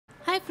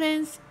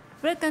friends,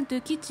 welcome to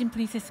Kitchen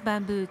Princess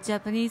Bamboo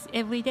Japanese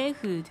Everyday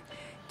Food.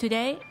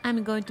 Today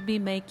I'm going to be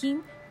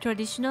making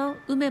traditional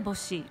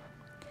umeboshi.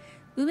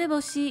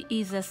 Umeboshi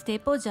is a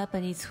staple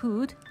Japanese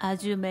food,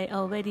 as you may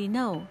already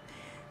know.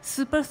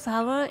 Super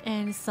sour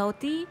and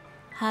salty,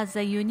 has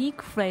a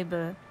unique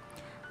flavor.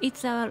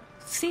 It's a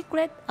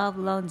secret of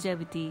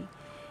longevity.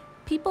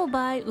 People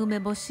buy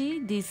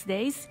umeboshi these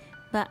days,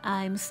 but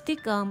I'm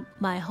stick on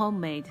my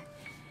homemade.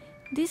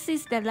 This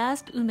is the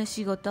last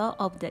Ume-Shigoto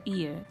of the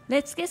year.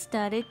 Let's get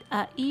started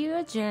a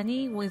year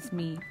journey with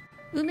me.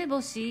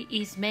 Umeboshi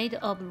is made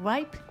of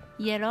ripe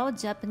yellow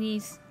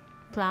Japanese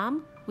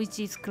plum, which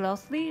is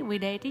closely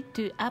related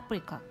to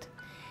apricot.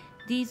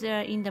 These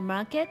are in the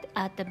market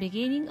at the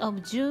beginning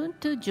of June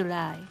to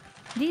July.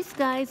 These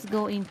guys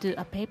go into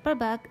a paper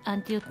bag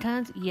until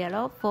turned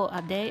yellow for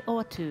a day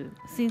or two.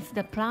 Since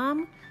the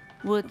plum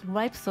would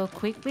ripe so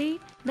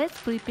quickly,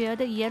 let's prepare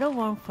the yellow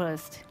one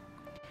first.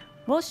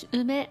 Wash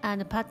ume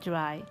and pat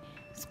dry.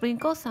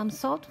 Sprinkle some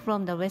salt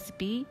from the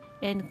recipe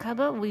and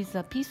cover with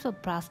a piece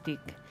of plastic.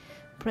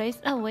 Place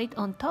a weight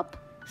on top,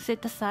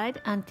 set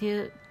aside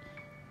until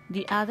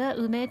the other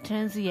ume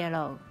turns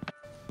yellow.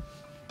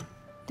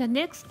 The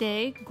next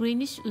day,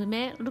 greenish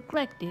ume look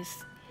like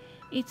this.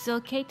 It's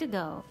okay to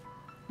go.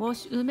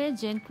 Wash ume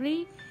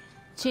gently,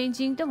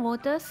 changing the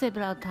water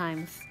several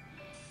times.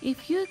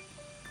 If you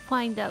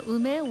find a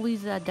ume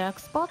with a dark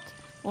spot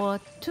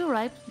or too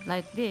ripe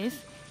like this,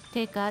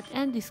 take out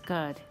and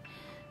discard.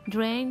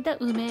 Drain the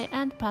ume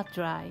and pat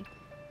dry.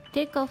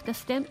 Take off the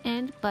stem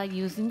end by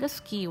using a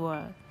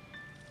skewer.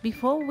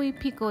 Before we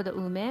pickle the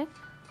ume,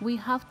 we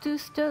have to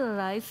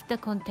sterilize the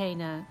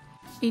container.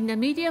 In a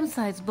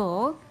medium-sized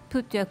bowl,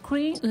 put your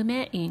clean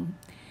ume in.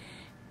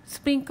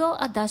 Sprinkle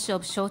a dash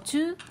of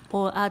shochu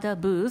or other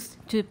booze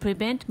to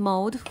prevent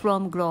mold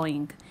from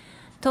growing.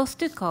 Toss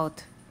to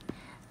coat.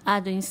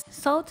 Add in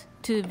salt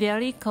to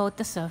barely coat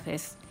the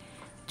surface.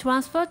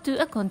 Transfer to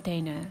a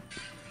container.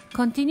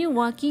 Continue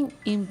working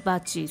in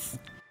batches.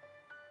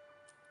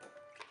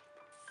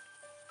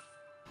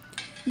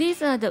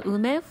 These are the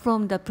ume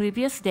from the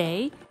previous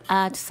day.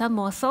 Add some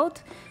more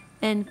salt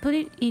and put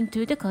it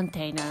into the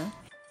container.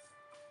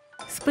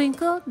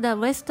 Sprinkle the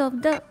rest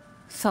of the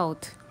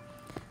salt.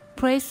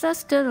 Place a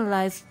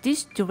sterilized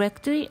dish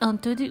directly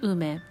onto the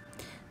ume.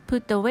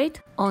 Put the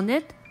weight on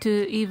it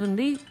to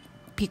evenly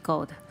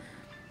pickled.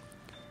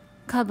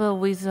 Cover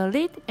with a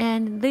lid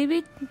and leave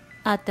it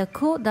at a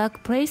cool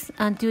dark place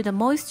until the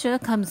moisture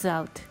comes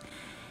out.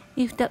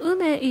 If the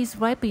ume is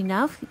ripe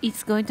enough,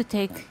 it's going to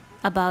take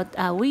about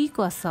a week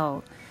or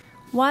so.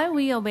 While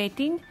we are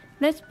waiting,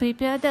 let's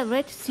prepare the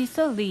red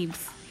shiso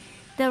leaves.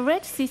 The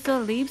red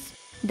shiso leaves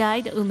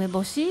dye the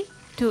umeboshi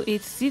to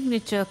its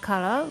signature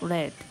color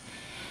red.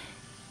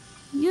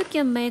 You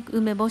can make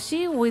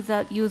umeboshi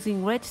without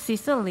using red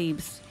shiso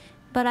leaves,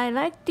 but I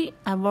like the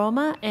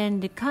aroma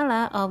and the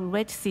color of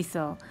red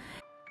shiso.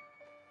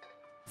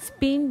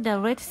 Spin the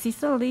red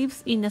shiso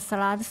leaves in a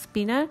salad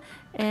spinner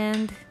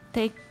and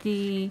take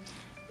the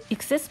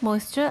excess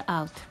moisture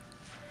out.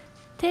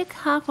 Take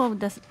half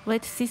of the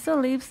red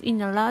shiso leaves in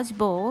a large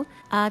bowl,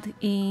 add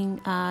in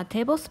a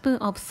tablespoon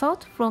of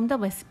salt from the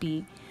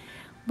recipe.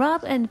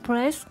 Rub and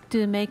press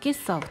to make it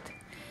soft.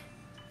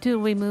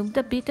 To remove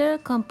the bitter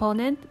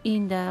component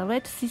in the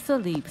red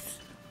shiso leaves.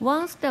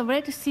 Once the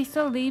red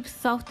shiso leaves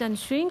soften and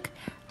shrink,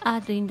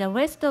 add in the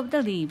rest of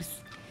the leaves.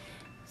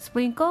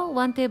 Sprinkle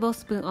 1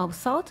 tablespoon of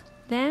salt,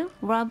 then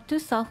rub to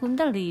soften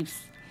the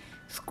leaves.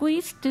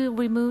 Squeeze to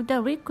remove the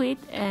liquid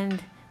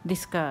and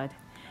discard.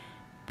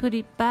 Put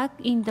it back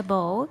in the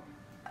bowl,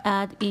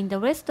 add in the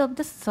rest of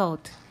the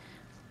salt.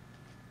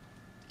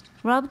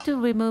 Rub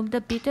to remove the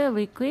bitter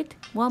liquid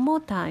one more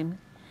time.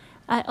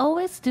 I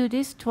always do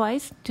this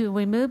twice to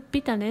remove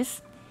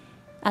bitterness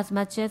as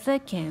much as I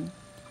can.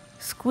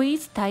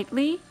 Squeeze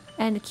tightly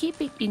and keep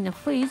it in the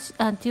fridge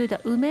until the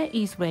ume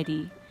is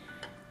ready.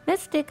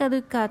 Let's take a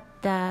look at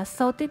the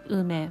salted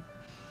ume.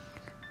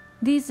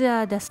 These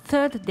are the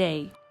third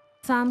day.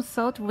 Some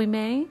salt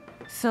remain,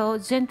 so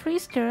gently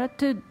stir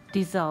to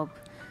dissolve.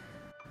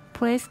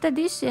 Place the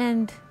dish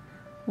and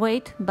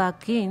weight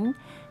back in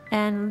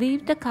and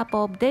leave a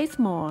couple of days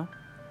more.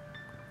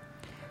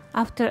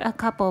 After a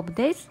couple of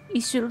days,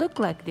 it should look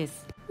like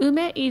this.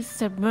 Ume is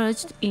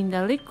submerged in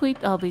the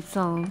liquid of its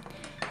own.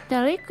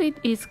 The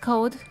liquid is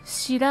called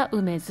shira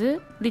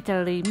umezu,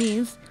 literally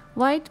means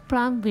white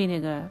plum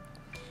vinegar.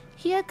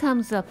 Here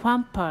comes the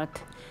fun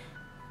part.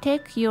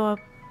 Take your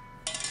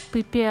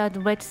prepared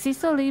red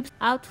shiso leaves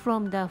out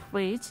from the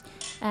fridge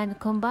and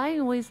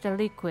combine with the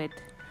liquid.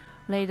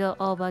 Ladle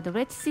over the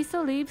red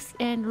shiso leaves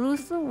and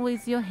loosen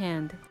with your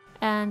hand,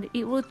 and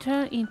it will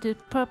turn into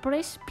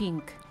purplish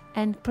pink.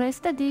 And press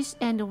the dish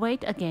and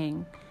wait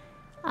again.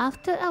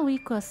 After a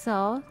week or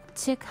so,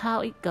 check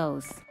how it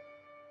goes.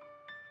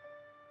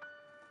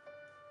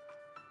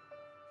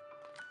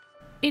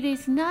 It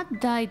is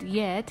not dyed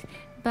yet,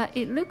 but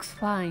it looks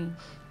fine.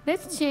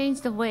 Let's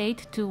change the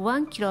weight to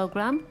 1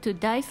 kilogram to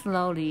dye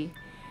slowly.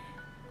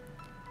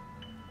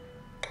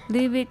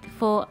 Leave it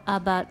for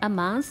about a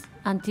month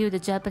until the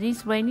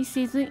Japanese rainy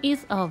season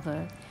is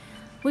over.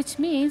 which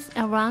means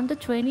around the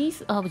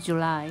 20th of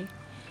July.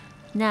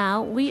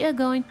 Now we are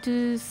going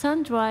to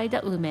sun-dry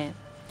the ume.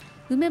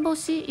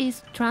 Umeboshi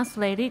is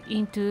translated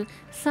into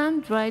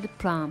sun-dried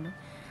plum.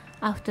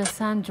 After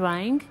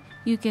sun-drying,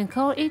 you can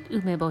call it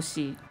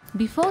umeboshi.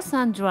 Before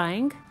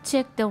sun-drying,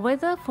 check the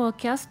weather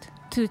forecast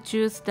to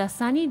choose the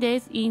sunny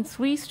days in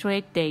 3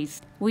 straight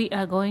days. We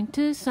are going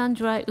to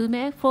sun-dry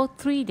ume for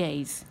 3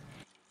 days.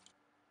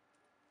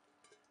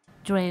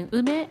 Drain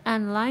ume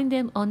and line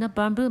them on a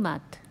bamboo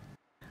mat.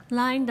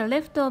 Line the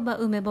leftover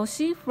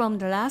umeboshi from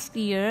the last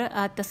year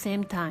at the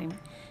same time.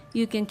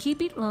 You can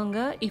keep it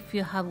longer if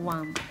you have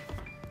one.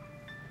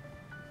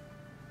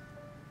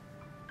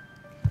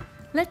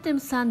 Let them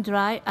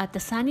sun-dry at the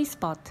sunny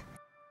spot.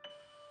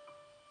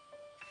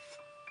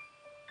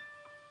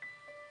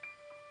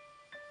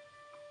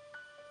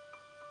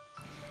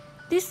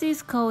 This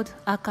is called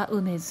aka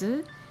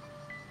umezu,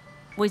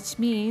 which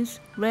means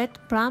red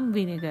plum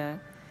vinegar.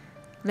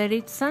 Let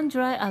it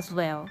sun-dry as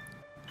well.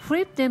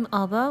 Flip them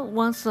over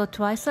once or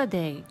twice a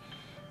day.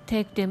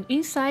 Take them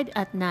inside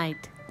at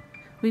night.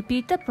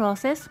 Repeat the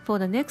process for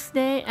the next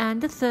day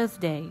and the third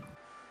day.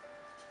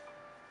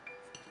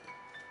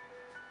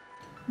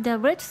 The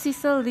red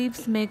shiso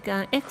leaves make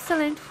an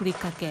excellent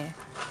furikake.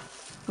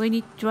 When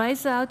it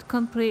dries out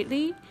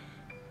completely,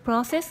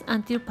 process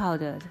until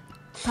powdered.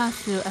 Pass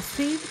through a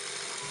sieve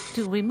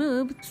to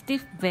remove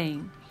stiff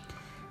vein.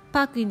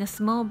 Pack in a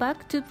small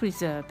bag to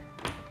preserve.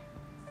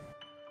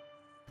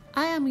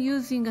 I am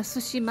using a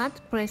sushi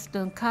mat pressed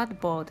on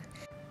cardboard.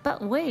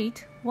 But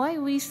wait, why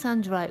we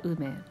sun-dry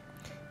ume?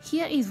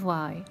 Here is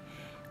why.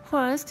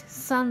 First,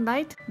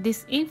 sunlight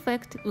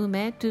disinfects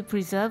ume to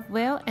preserve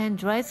well and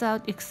dries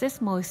out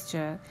excess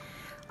moisture.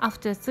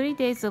 After 3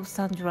 days of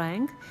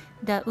sun-drying,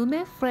 the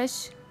ume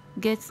flesh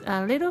gets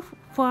a little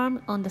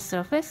firm on the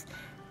surface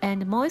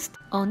and moist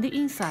on the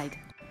inside.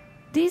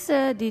 These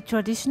are the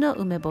traditional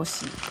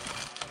umeboshi.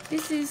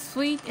 This is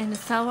sweet and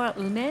sour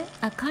ume,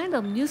 a kind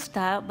of new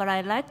style, but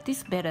I like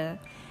this better.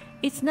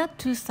 It's not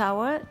too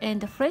sour and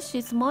the flesh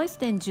is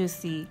moist and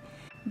juicy.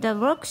 The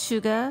rock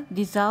sugar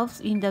dissolves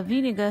in the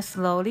vinegar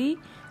slowly,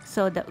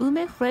 so the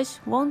ume flesh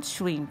won't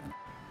shrink.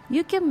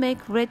 You can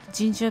make red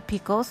ginger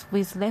pickles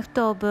with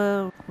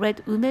leftover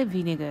red ume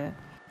vinegar.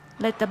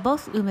 Let the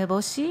both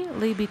umeboshi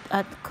leave it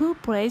at cool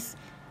place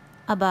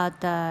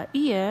about a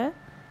year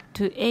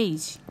to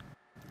age.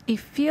 It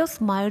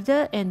feels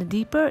milder and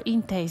deeper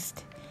in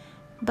taste.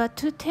 But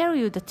to tell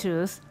you the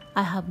truth,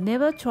 I have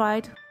never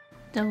tried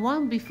the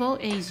one before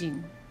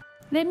aging.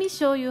 Let me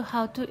show you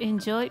how to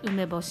enjoy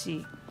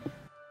umeboshi.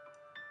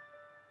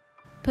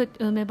 Put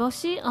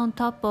umeboshi on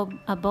top of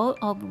a bowl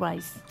of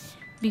rice.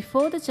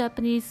 Before the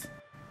Japanese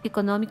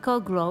economical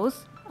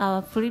growth,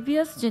 our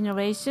previous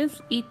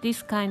generations eat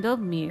this kind of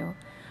meal,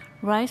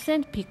 rice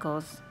and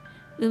pickles.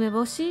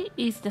 Umeboshi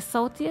is the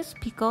saltiest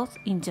pickles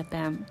in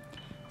Japan,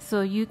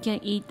 so you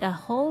can eat a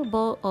whole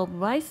bowl of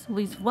rice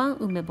with one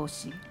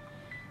umeboshi.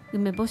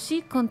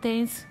 Umeboshi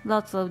contains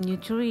lots of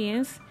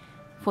nutrients,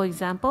 for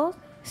example,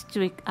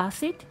 citric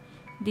acid,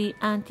 the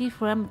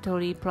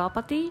anti-inflammatory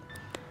property,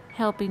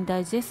 helping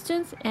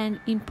digestion and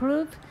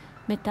improve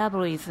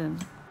metabolism.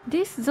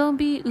 This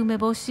zombie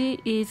umeboshi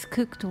is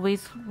cooked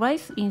with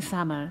rice in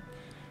summer.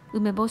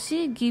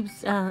 Umeboshi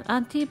gives an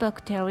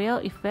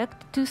antibacterial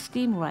effect to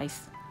steamed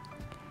rice.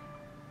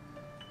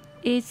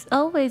 It's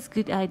always a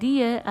good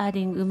idea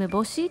adding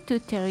umeboshi to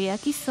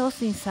teriyaki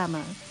sauce in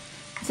summer.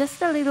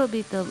 Just a little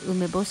bit of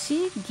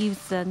umeboshi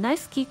gives a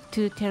nice kick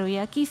to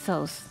teriyaki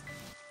sauce.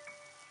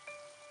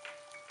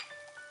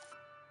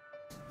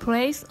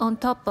 Place on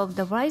top of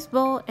the rice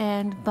bowl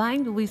and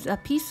bind with a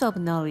piece of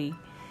nori.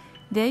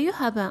 There you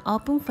have an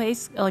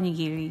open-faced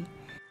onigiri.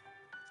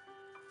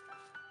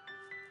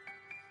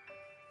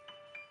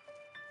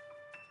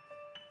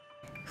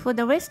 For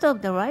the rest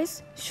of the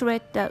rice,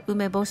 shred the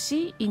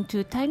umeboshi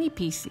into tiny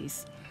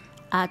pieces.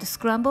 Add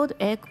scrambled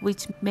egg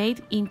which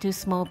made into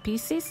small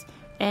pieces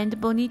and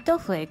bonito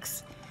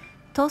flakes.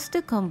 Toast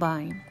to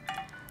combine.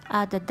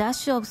 Add a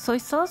dash of soy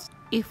sauce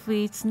if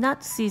it's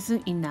not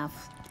seasoned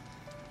enough.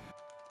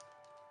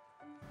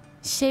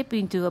 Shape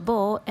into a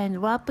bowl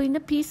and wrap in a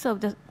piece of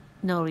the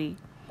nori.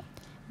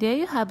 There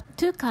you have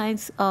 2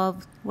 kinds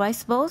of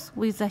rice balls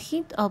with a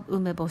hint of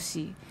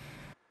umeboshi.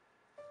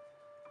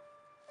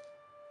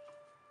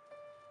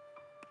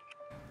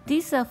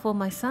 These are for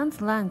my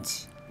son's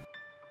lunch.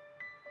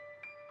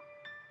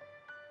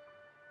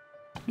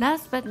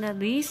 Last but not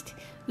least,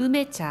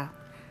 umecha.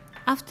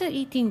 After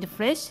eating the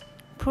flesh,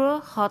 pour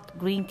hot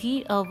green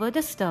tea over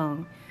the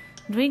stone.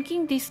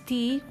 Drinking this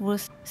tea will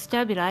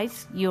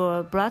stabilize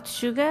your blood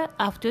sugar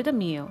after the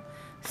meal.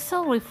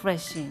 So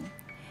refreshing.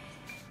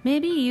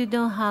 Maybe you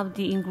don't have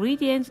the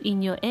ingredients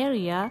in your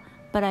area,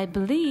 but I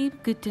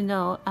believe good to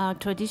know our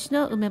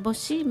traditional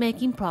umeboshi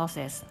making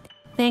process.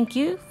 Thank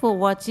you for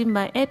watching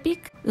my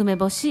epic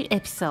Umeboshi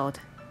episode.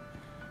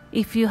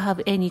 If you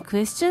have any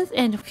questions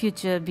and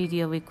future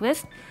video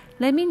requests,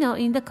 let me know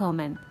in the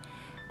comment.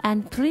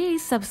 And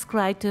please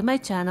subscribe to my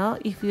channel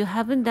if you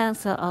haven't done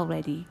so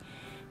already.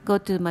 go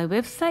to my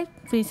website,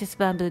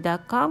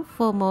 princessbamboo.com,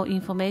 for more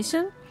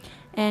information,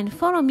 and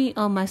follow me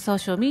on my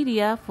social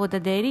media for the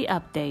daily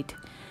update.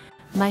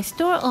 My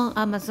store on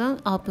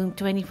Amazon open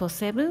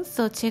 24/7,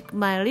 so check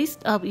my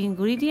list of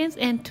ingredients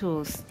and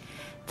tools.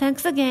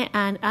 Thanks again,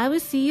 and I will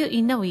see you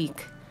in a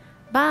week.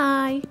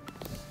 Bye!